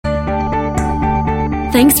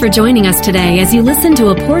Thanks for joining us today as you listen to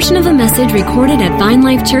a portion of a message recorded at Vine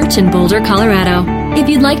Life Church in Boulder, Colorado. If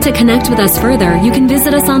you'd like to connect with us further, you can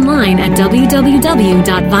visit us online at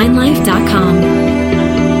www.vinelife.com.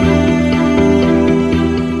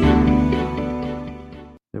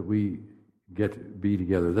 That we get to be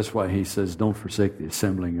together. That's why he says, don't forsake the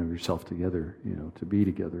assembling of yourself together, to be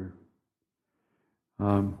together.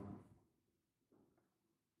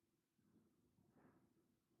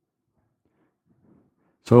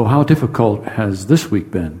 So how difficult has this week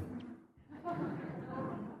been?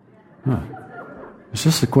 It's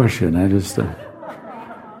just a question.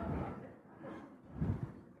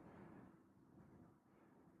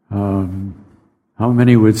 How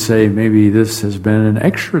many would say maybe this has been an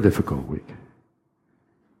extra difficult week?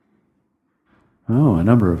 Oh, a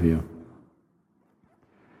number of you.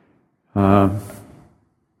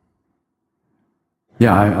 Yeah,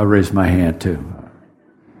 I raised my hand too.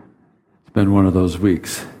 It's been one of those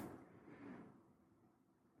weeks.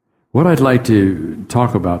 What I'd like to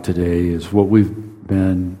talk about today is what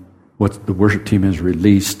the worship team has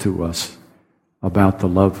released to us about the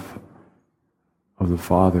love of the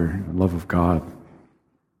Father, the love of God.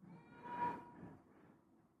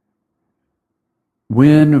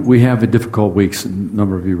 When we have a difficult weeks, a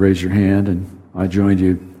number of you raised your hand, and I joined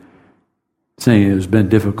you saying it has been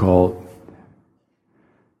difficult.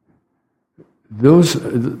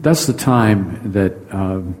 That's the time that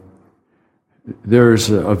there's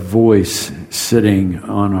a voice sitting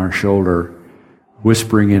on our shoulder,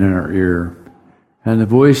 whispering in our ear, and the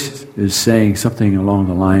voice is saying something along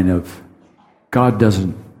the line of, God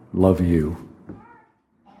doesn't love you.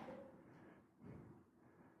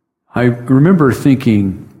 I remember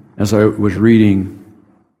thinking, as I was reading,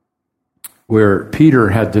 where Peter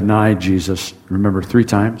had denied Jesus, remember, 3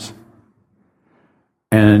 times?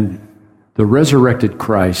 And the resurrected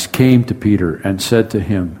Christ came to Peter and said to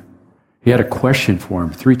him, he had a question for him.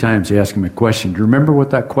 3 times he asked him a question. Do you remember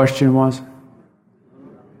what that question was?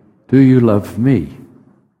 Do you love me?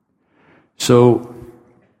 So,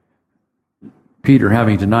 Peter,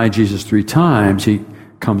 having denied Jesus 3 times, he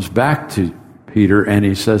comes back to Peter and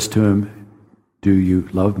he says to him, do you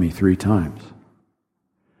love me 3 times?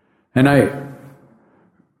 And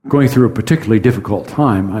going through a particularly difficult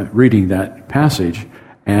time, reading that passage,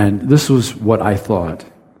 and this was what I thought.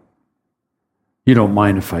 You don't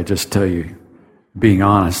mind if I just tell you, being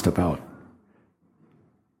honest about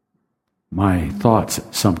my thoughts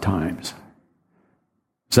sometimes.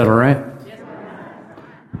 Is that all right? Yes.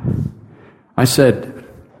 I said,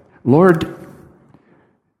 Lord,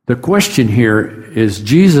 the question here is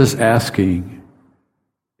Jesus asking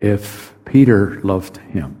if Peter loved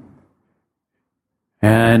him.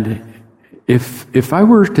 And if I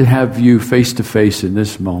were to have you face to face in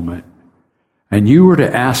this moment, and you were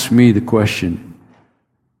to ask me the question,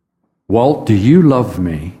 Walt, do you love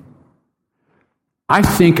me? I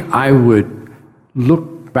think I would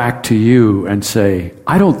look back to you and say,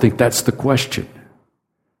 I don't think that's the question.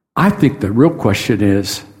 I think the real question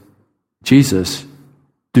is, Jesus,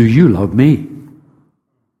 do you love me?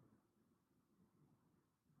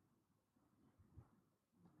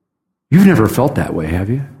 You've never felt that way, have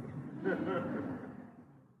you?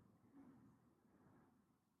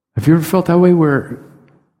 Have you ever felt that way where,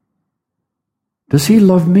 does he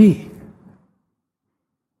love me?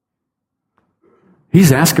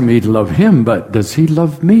 He's asking me to love him, but does he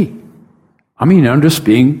love me? I mean, I'm just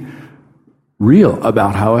being real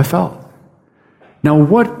about how I felt. Now,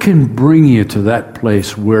 what can bring you to that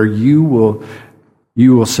place where you will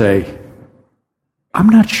say, I'm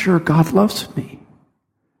not sure God loves me.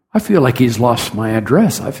 I feel like he's lost my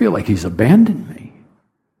address. I feel like he's abandoned me.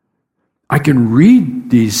 I can read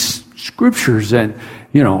these scriptures and,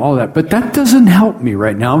 all that, but that doesn't help me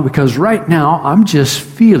right now, because right now I'm just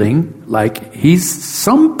feeling like he's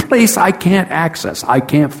someplace I can't access, I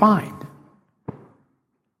can't find.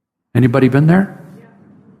 Anybody been there?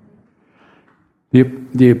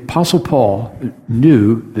 The Apostle Paul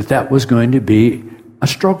knew that was going to be a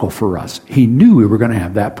struggle for us. He knew we were going to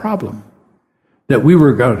have that problem. That we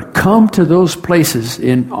were going to come to those places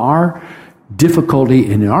in our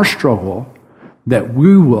difficulty, in our struggle, that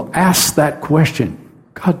we will ask that question,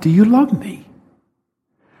 God, do you love me?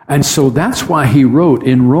 And so that's why he wrote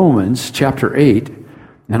in Romans chapter 8,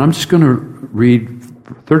 and I'm just going to read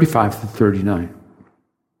 35 to 39.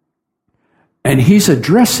 And he's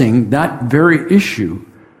addressing that very issue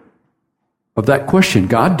of that question,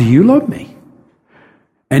 God, do you love me?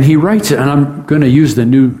 And he writes it, and I'm going to use the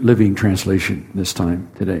New Living Translation this time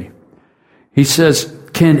today. He says,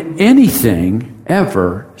 can anything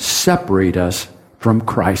ever separate us from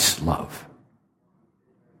Christ's love?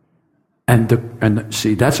 And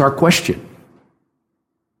see, that's our question.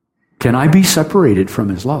 Can I be separated from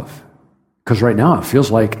his love? Because right now it feels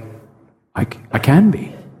like I can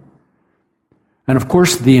be. And of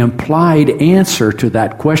course, the implied answer to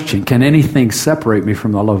that question, can anything separate me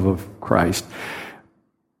from the love of Christ,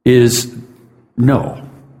 is no.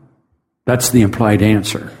 That's the implied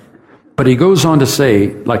answer. But he goes on to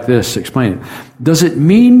say, like this, explain it. Does it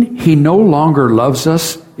mean he no longer loves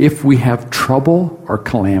us if we have trouble or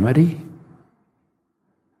calamity?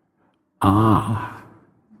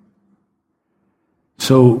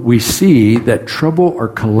 So we see that trouble or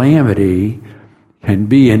calamity can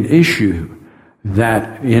be an issue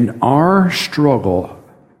that in our struggle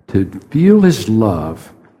to feel his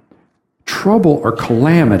love, trouble or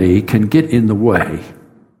calamity can get in the way.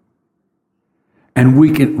 And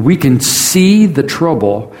we can see the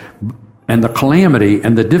trouble and the calamity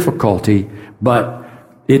and the difficulty, but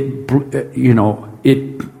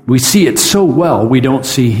we see it so well we don't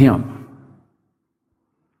see him.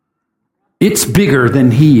 It's bigger than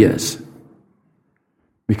he is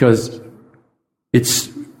because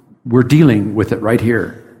we're dealing with it right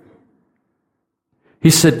here. He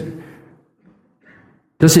said,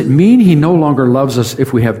 does it mean he no longer loves us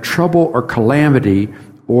if we have trouble or calamity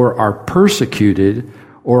or are persecuted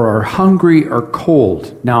or are hungry or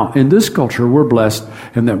cold? Now, in this culture, we're blessed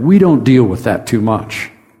in that we don't deal with that too much.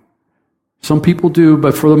 Some people do,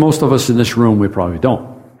 but for the most of us in this room, we probably don't.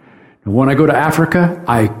 And when I go to Africa,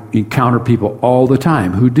 I encounter people all the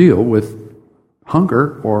time who deal with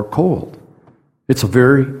hunger or cold. It's a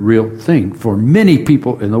very real thing for many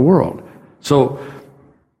people in the world. So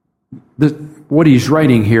what he's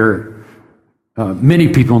writing here, many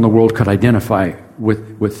people in the world could identify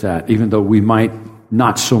with that, even though we might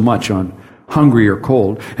not so much on hungry or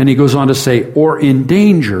cold. And he goes on to say, or in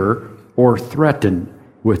danger or threatened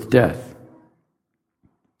with death.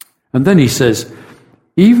 And then he says,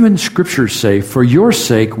 even scriptures say, for your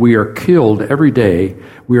sake we are killed every day.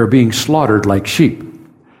 We are being slaughtered like sheep.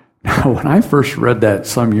 Now, when I first read that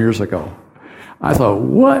some years ago, I thought,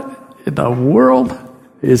 what in the world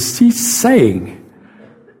is he saying?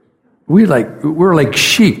 We're like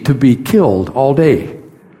sheep to be killed all day.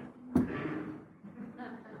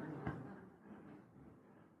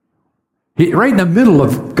 Right in the middle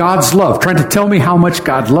of God's love, trying to tell me how much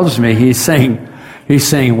God loves me, he's saying,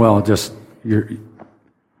 well, just you're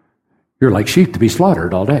like sheep to be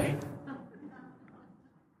slaughtered all day.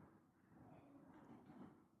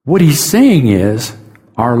 What he's saying is,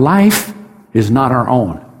 our life is not our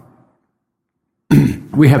own.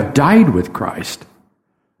 We have died with Christ.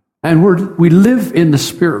 And we live in the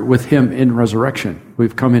Spirit with him in resurrection.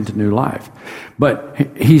 We've come into new life.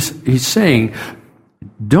 But he's saying,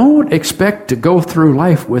 don't expect to go through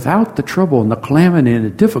life without the trouble and the calamity and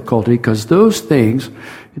the difficulty, because those things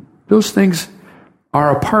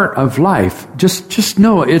are a part of life. Just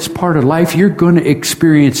know it's part of life. You're going to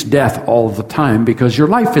experience death all the time because your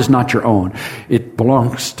life is not your own. It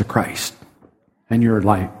belongs to Christ. And your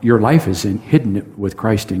life is hidden with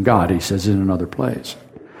Christ in God, he says in another place.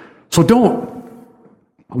 So don't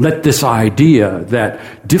let this idea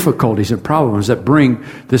that difficulties and problems that bring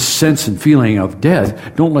this sense and feeling of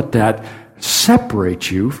death, don't let that separate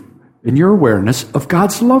you in your awareness of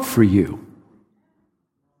God's love for you.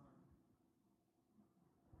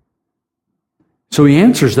 So he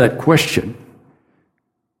answers that question.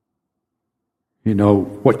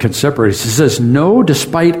 What can separate us? He says, no,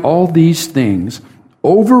 despite all these things,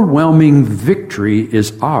 overwhelming victory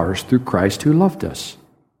is ours through Christ who loved us.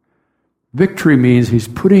 Victory means he's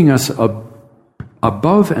putting us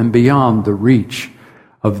above and beyond the reach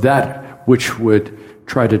of that which would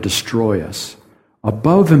try to destroy us.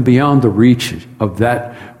 Above and beyond the reach of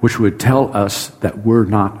that which would tell us that we're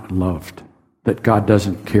not loved, that God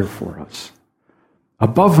doesn't care for us.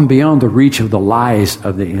 Above and beyond the reach of the lies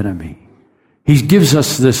of the enemy. He gives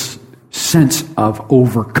us this sense of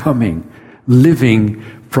overcoming, living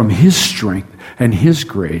from his strength and his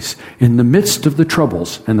grace in the midst of the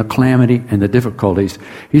troubles and the calamity and the difficulties.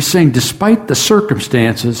 He's saying, despite the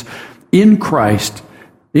circumstances, in Christ,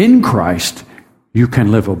 you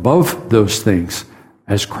can live above those things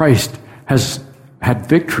as Christ has had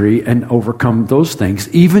victory and overcome those things,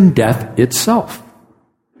 even death itself.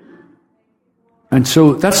 And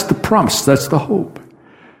so that's the promise, that's the hope,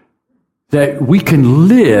 that we can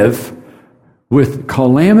live with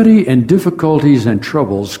calamity and difficulties and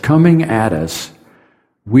troubles coming at us.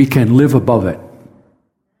 We can live above it.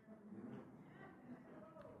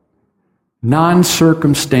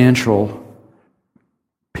 Non-circumstantial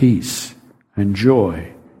peace and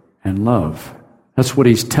joy and love. That's what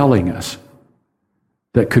he's telling us.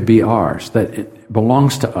 that could be ours, that it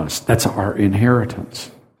belongs to us. That's our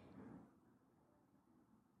inheritance.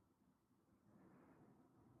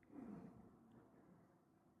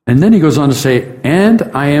 And then he goes on to say, and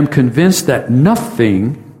I am convinced that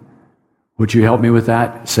nothing, would you help me with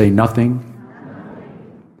that? Say nothing.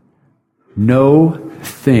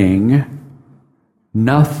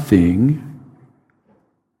 Nothing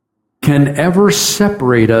can ever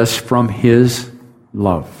separate us from his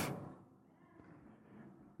love.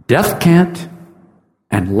 Death can't,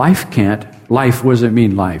 and life can't. Life, what does it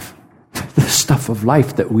mean, life? The stuff of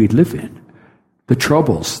life that we live in. The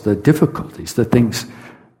troubles, the difficulties, the things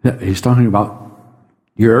that he's talking about.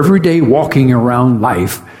 Your everyday walking around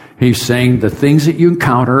life, he's saying the things that you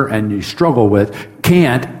encounter and you struggle with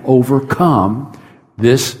can't overcome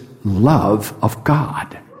this love of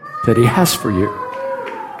God that he has for you.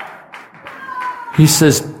 He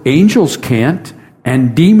says angels can't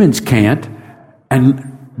and demons can't, and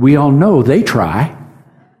we all know they try.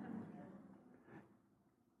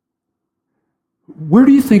 Where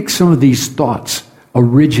do you think some of these thoughts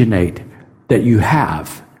originate that you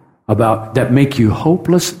have about that make you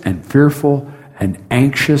hopeless and fearful and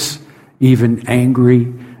anxious, even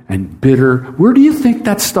angry and bitter? Where do you think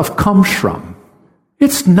that stuff comes from?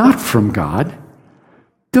 It's not from God.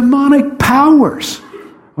 Demonic powers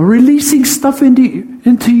are releasing stuff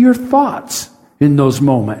into your thoughts in those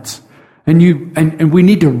moments. And we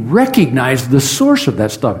need to recognize the source of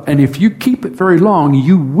that stuff. And if you keep it very long,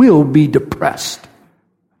 you will be depressed.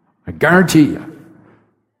 I guarantee you.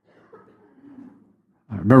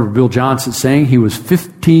 I remember Bill Johnson saying he was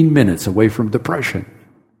 15 minutes away from depression.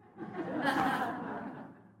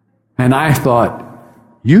 And I thought,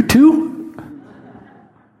 you too?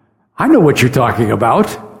 I know what you're talking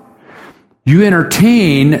about. You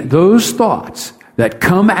entertain those thoughts that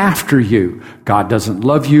come after you. God doesn't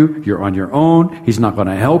love you. You're on your own. He's not going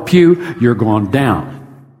to help you. You're going down.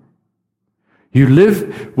 You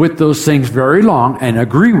live with those things very long and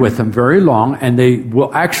agree with them very long, and they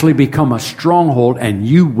will actually become a stronghold, and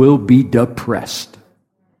you will be depressed.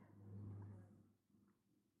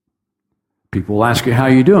 People will ask you, how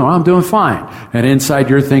you doing? Well, I'm doing fine. And inside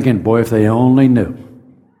you're thinking, boy, if they only knew.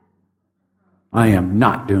 I am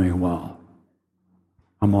not doing well.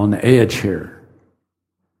 I'm on the edge here.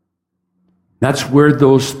 That's where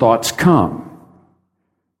those thoughts come.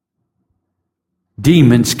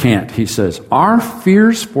 Demons can't, he says. Our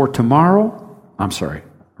fears for tomorrow, I'm sorry,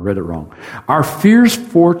 I read it wrong. Our fears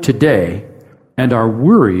for today and our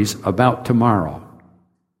worries about tomorrow.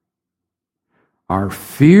 Our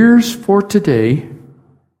fears for today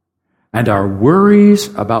and our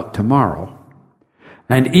worries about tomorrow,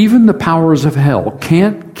 and even the powers of hell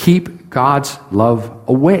can't keep God's love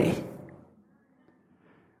away.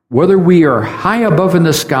 Whether we are high above in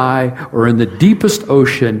the sky or in the deepest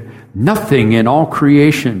ocean, nothing in all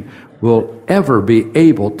creation will ever be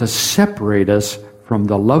able to separate us from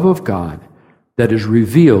the love of God that is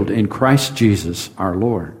revealed in Christ Jesus our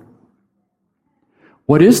Lord.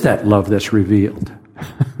 What is that love that's revealed?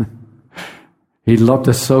 He loved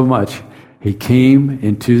us so much, he came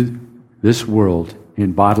into this world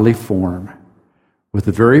in bodily form with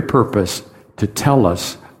the very purpose to tell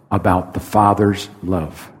us about the Father's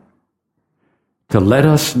love. To let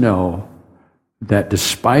us know that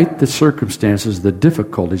despite the circumstances, the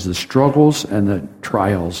difficulties, the struggles, and the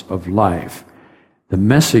trials of life, the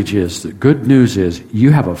message is, the good news is,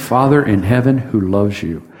 you have a Father in heaven who loves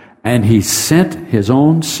you. And he sent his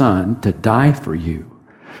own Son to die for you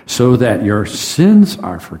so that your sins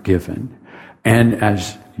are forgiven. And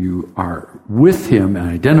as you are with him and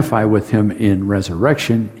identify with him in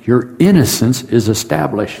resurrection, your innocence is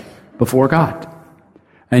established before God.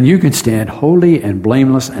 And you can stand holy and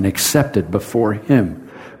blameless and accepted before him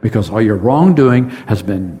because all your wrongdoing has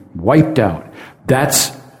been wiped out.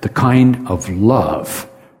 That's the kind of love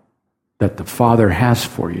that the Father has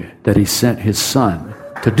for you, that he sent his Son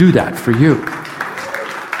to do that for you.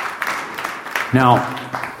 Now,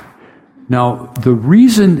 the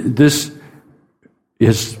reason this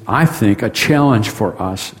is, I think, a challenge for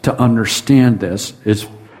us to understand this is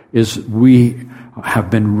we have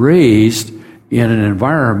been raised in an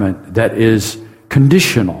environment that is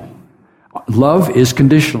conditional. Love is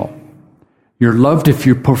conditional. You're loved if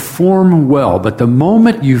you perform well, but the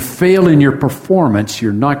moment you fail in your performance,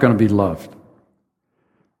 you're not going to be loved.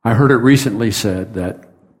 I heard it recently said that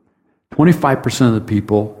 25% of the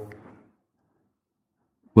people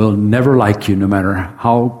will never like you no matter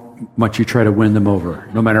how much you try to win them over.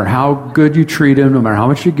 No matter how good you treat them, no matter how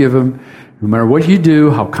much you give them, no matter what you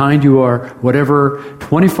do, how kind you are, whatever,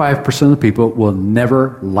 25% of the people will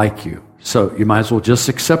never like you. So you might as well just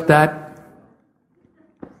accept that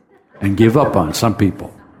and give up on some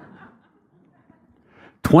people.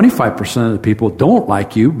 25% of the people don't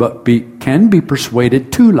like you, but can be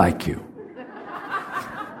persuaded to like you.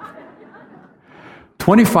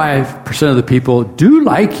 25% of the people do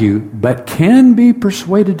like you, but can be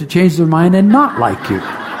persuaded to change their mind and not like you.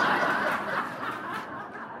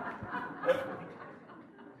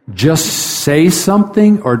 Just say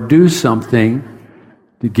something or do something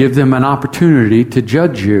to give them an opportunity to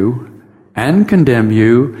judge you and condemn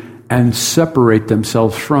you and separate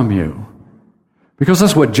themselves from you. Because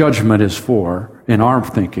that's what judgment is for in our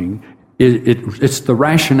thinking. It's the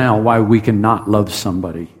rationale why we cannot love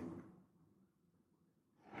somebody.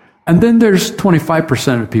 And then there's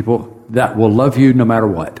 25% of people that will love you no matter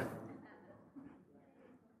what.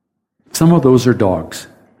 Some of those are dogs.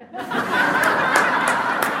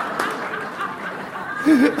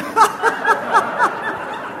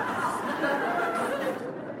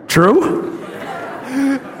 True?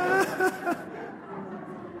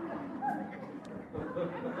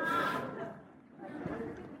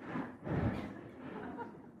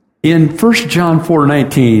 In 1 John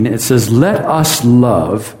 4:19, it says, "Let us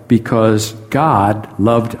love because God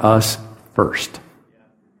loved us first."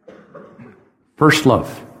 First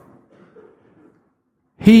love.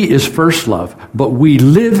 He is first love, but we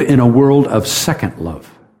live in a world of second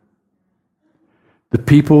love. The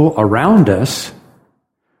people around us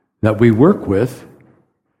that we work with,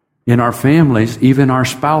 in our families, even our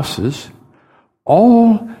spouses,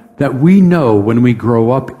 all that we know when we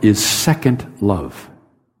grow up is second love.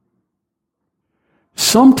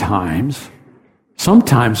 Sometimes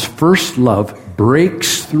first love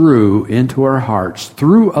breaks through into our hearts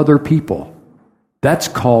through other people. That's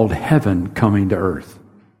called heaven coming to earth.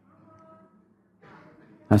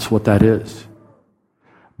 That's what that is.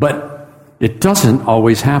 But it doesn't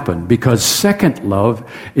always happen because second love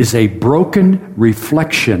is a broken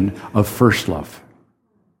reflection of first love.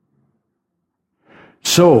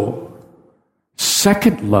 So,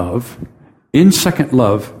 in second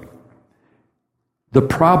love, the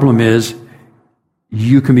problem is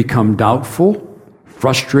you can become doubtful,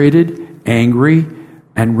 frustrated, angry,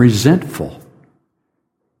 and resentful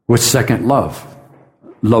with second love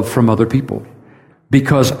from other people.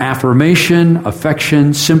 Because affirmation,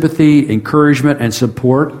 affection, sympathy, encouragement, and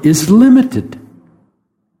support is limited.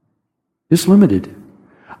 It's limited.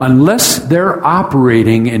 Unless they're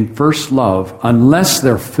operating in first love, unless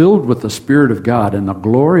they're filled with the Spirit of God and the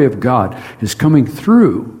glory of God is coming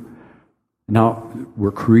through. Now,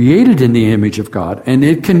 we're created in the image of God, and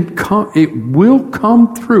it will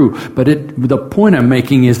come through. But the point I'm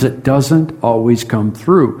making is it doesn't always come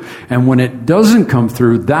through. And when it doesn't come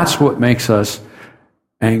through, that's what makes us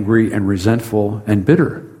angry and resentful and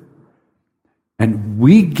bitter. And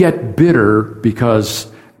we get bitter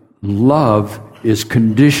because love is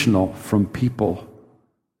conditional from people.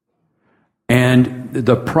 And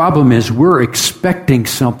the problem is we're expecting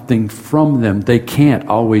something from them they can't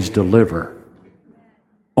always deliver.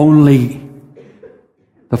 Only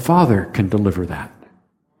the Father can deliver that.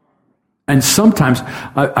 And sometimes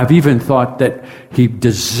I've even thought that He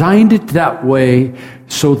designed it that way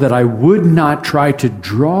so that I would not try to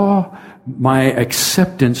draw my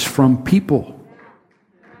acceptance from people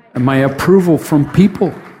and my approval from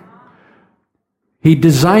people. He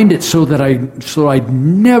designed it so that I'd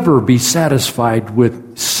never be satisfied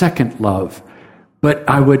with second love, but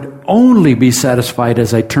I would only be satisfied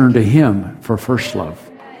as I turn to Him for first love.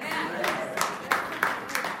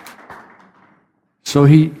 So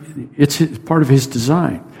it's part of His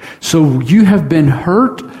design. So you have been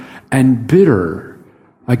hurt and bitter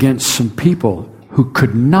against some people who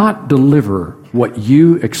could not deliver what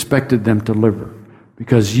you expected them to deliver,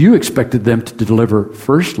 because you expected them to deliver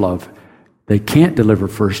first love. They can't deliver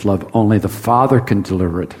first love. Only the Father can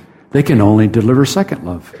deliver it. They can only deliver second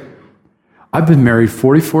love. I've been married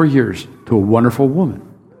 44 years to a wonderful woman.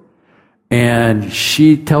 And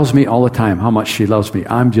she tells me all the time how much she loves me.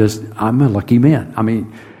 I'm a lucky man. I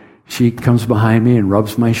mean, she comes behind me and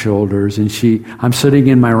rubs my shoulders, and I'm sitting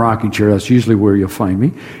in my rocking chair. That's usually where you'll find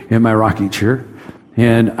me, in my rocking chair.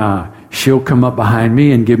 And she'll come up behind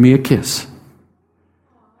me and give me a kiss.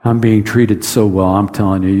 I'm being treated so well. I'm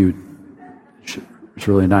telling you, it's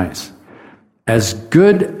really nice. As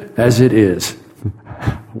good as it is,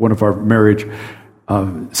 one of our marriage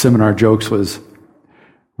seminar jokes was,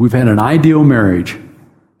 we've had an ideal marriage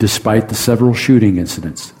despite the several shooting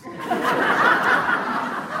incidents.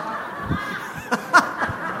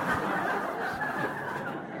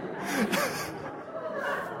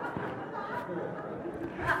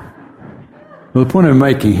 Well, the point I'm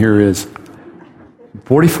making here is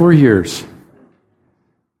 44 years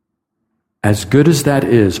as good as that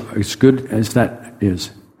is,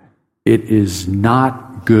 it is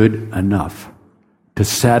not good enough to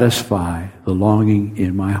satisfy the longing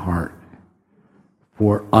in my heart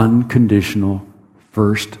for unconditional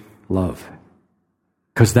first love.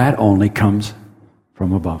 Because that only comes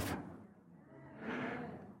from above.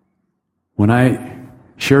 When I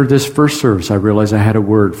shared this first service, I realized I had a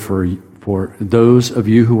word for those of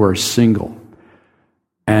you who are single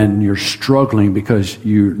and you're struggling because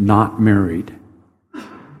you're not married.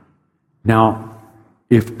 Now,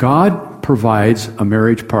 if God provides a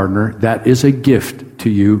marriage partner, that is a gift to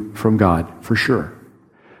you from God, for sure.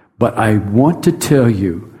 But I want to tell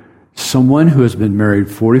you, someone who has been married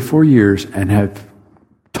 44 years and have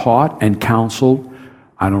taught and counseled,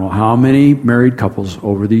 I don't know how many married couples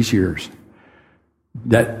over these years,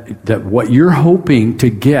 that what you're hoping to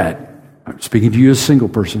get, I'm speaking to you as a single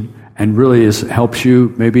person, and really helps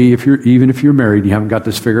you, maybe if you're married, you haven't got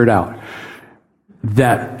this figured out,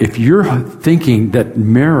 that if you're thinking that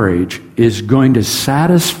marriage is going to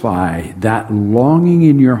satisfy that longing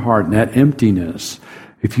in your heart and that emptiness,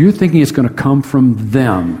 if you're thinking it's going to come from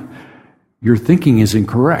them, your thinking is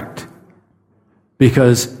incorrect.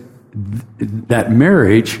 Because that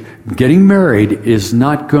marriage, getting married, is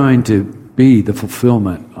not going to be the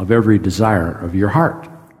fulfillment of every desire of your heart.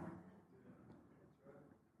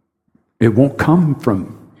 It won't come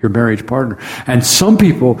from your marriage partner. And some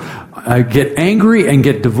people get angry and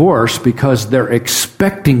get divorced because they're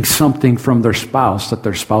expecting something from their spouse that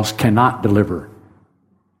their spouse cannot deliver.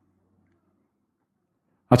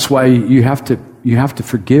 That's why you have to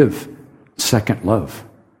forgive second love.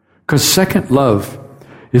 Because second love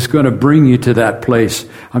is going to bring you to that place.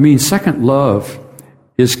 I mean, second love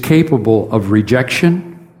is capable of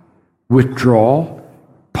rejection, withdrawal,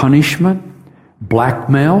 punishment,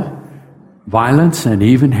 blackmail, violence, and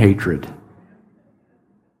even hatred.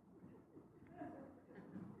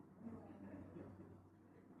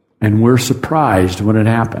 And we're surprised when it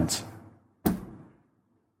happens.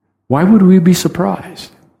 Why would we be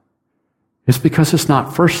surprised? It's because it's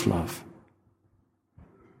not first love.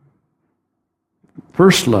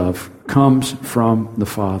 First love comes from the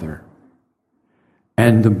Father.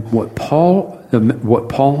 And what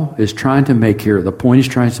Paul is trying to make here, the point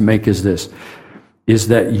he's trying to make is this, is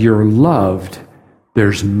that you're loved,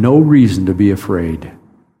 there's no reason to be afraid.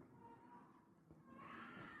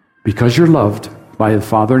 Because you're loved by the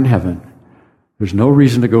Father in heaven, there's no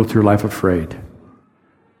reason to go through life afraid.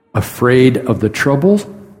 Afraid of the trouble,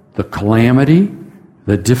 the calamity,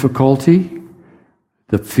 the difficulty,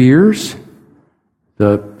 the fears,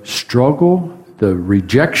 the struggle, the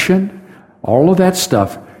rejection, all of that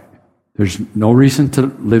stuff. There's no reason to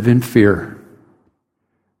live in fear.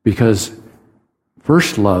 Because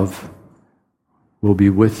first love will be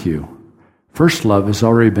with you. First love has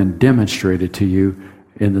already been demonstrated to you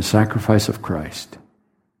in the sacrifice of Christ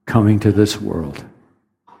coming to this world.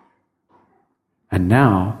 And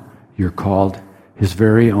now you're called His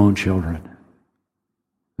very own children.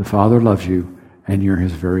 The Father loves you, and you're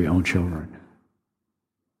His very own children.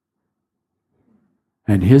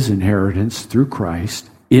 And His inheritance through Christ,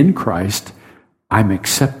 in Christ, I'm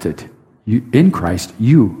accepted. In Christ,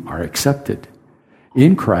 you are accepted.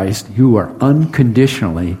 In Christ, you are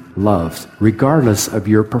unconditionally loved, regardless of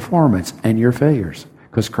your performance and your failures,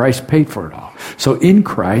 because Christ paid for it all. So in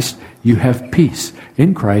Christ, you have peace.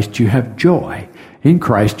 In Christ, you have joy. In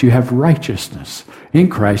Christ, you have righteousness. In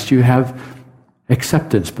Christ, you have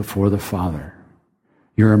acceptance before the Father.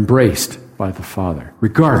 You're embraced by the Father,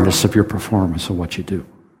 regardless of your performance or what you do.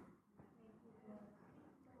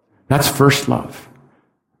 That's first love.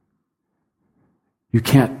 You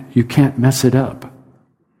can't mess it up.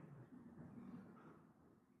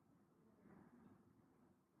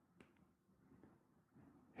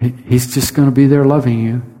 He's just going to be there loving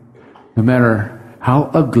you, no matter how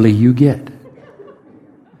ugly you get.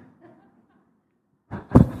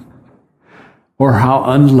 Or how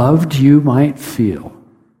unloved you might feel.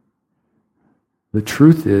 The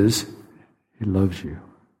truth is, He loves you.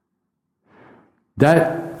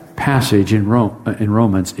 That passage in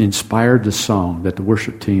Romans inspired the song that the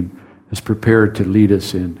worship team has prepared to lead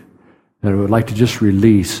us in, that I would like to just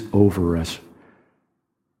release over us.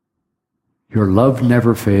 Your love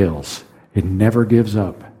never fails. It never gives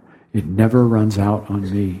up. It never runs out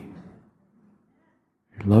on me.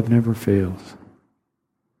 Your love never fails.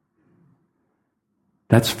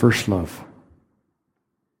 That's first love.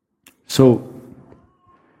 So,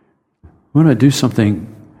 I'm going to do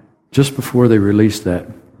something just before they release that.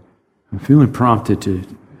 I'm feeling prompted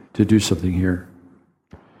to do something here.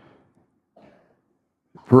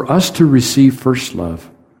 For us to receive first love,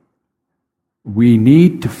 we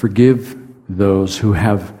need to forgive those who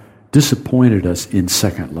have disappointed us in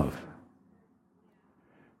second love.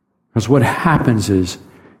 Because what happens is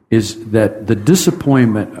that the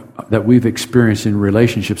disappointment that we've experienced in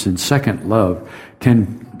relationships in second love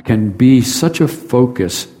can be such a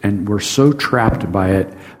focus, and we're so trapped by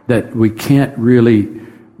it that we can't really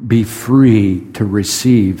be free to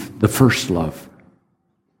receive the first love.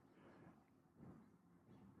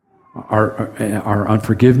 Our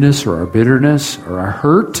unforgiveness or our bitterness or our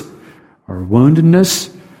hurt, our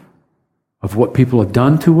woundedness of what people have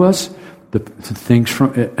done to us, the things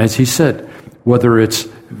from, as he said, whether it's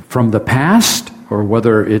from the past or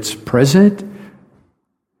whether it's present,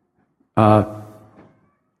 that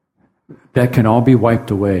can all be wiped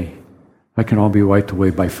away. That can all be wiped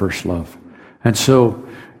away by first love. And so,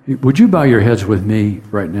 would you bow your heads with me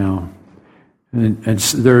right now? And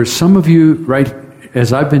there are some of you, right,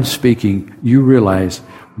 as I've been speaking, you realize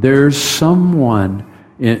there's someone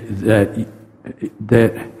that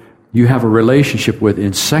you have a relationship with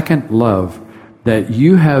in second love that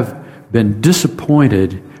you have been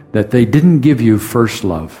disappointed that they didn't give you first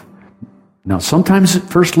love. Now, sometimes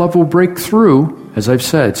first love will break through, as I've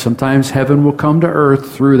said. Sometimes heaven will come to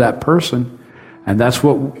earth through that person, and that's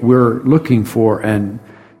what we're looking for and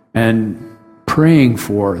praying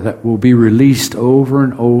for, that will be released over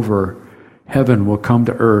and over. Heaven will come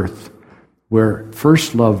to earth where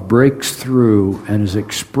first love breaks through and is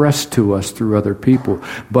expressed to us through other people.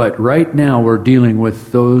 But right now we're dealing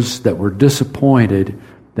with those that were disappointed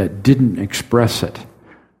that didn't express it.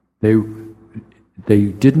 They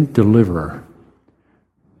didn't deliver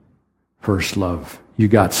first love. You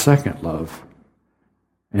got second love,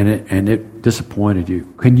 and it disappointed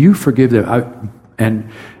you. Can you forgive them?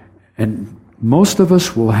 And most of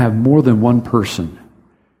us will have more than one person.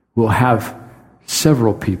 We'll have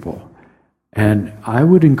several people. And I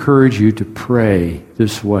would encourage you to pray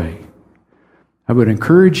this way. I would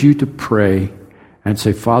encourage you to pray and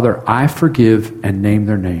say, Father, I forgive, and name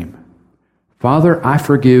their name. Father, I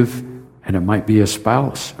forgive, and it might be a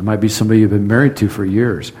spouse. It might be somebody you've been married to for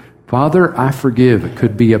years. Father, I forgive. It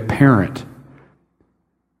could be a parent.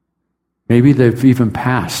 Maybe they've even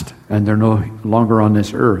passed and they're no longer on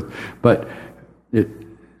this earth. But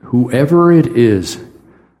whoever it is,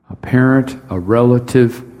 a parent, a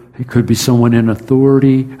relative, it could be someone in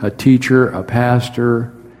authority, a teacher, a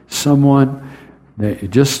pastor, someone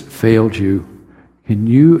that just failed you. Can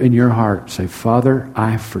you in your heart say, Father,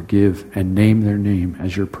 I forgive, and name their name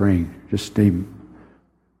as you're praying? Just name.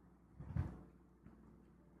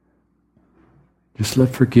 Just let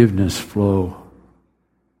forgiveness flow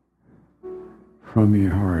from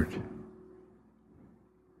your heart.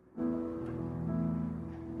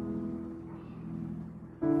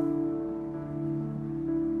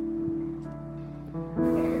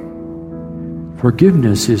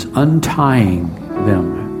 Forgiveness is untying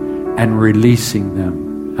them and releasing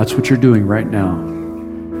them. That's what you're doing right now.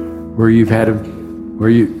 Where you've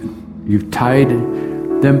tied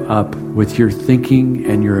them up with your thinking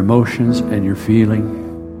and your emotions and your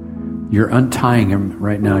feeling. You're untying them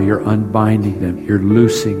right now. You're unbinding them. You're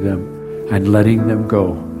loosing them and letting them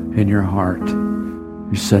go in your heart.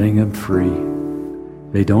 You're setting them free.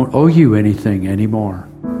 They don't owe you anything anymore.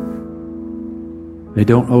 They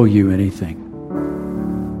don't owe you anything.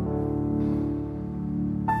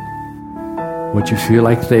 What you feel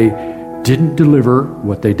like they didn't deliver,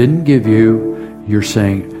 what they didn't give you, you're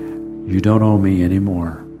saying, you don't owe me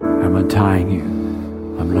anymore. I'm untying you.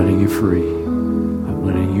 I'm letting you free. I'm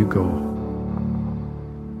letting you go.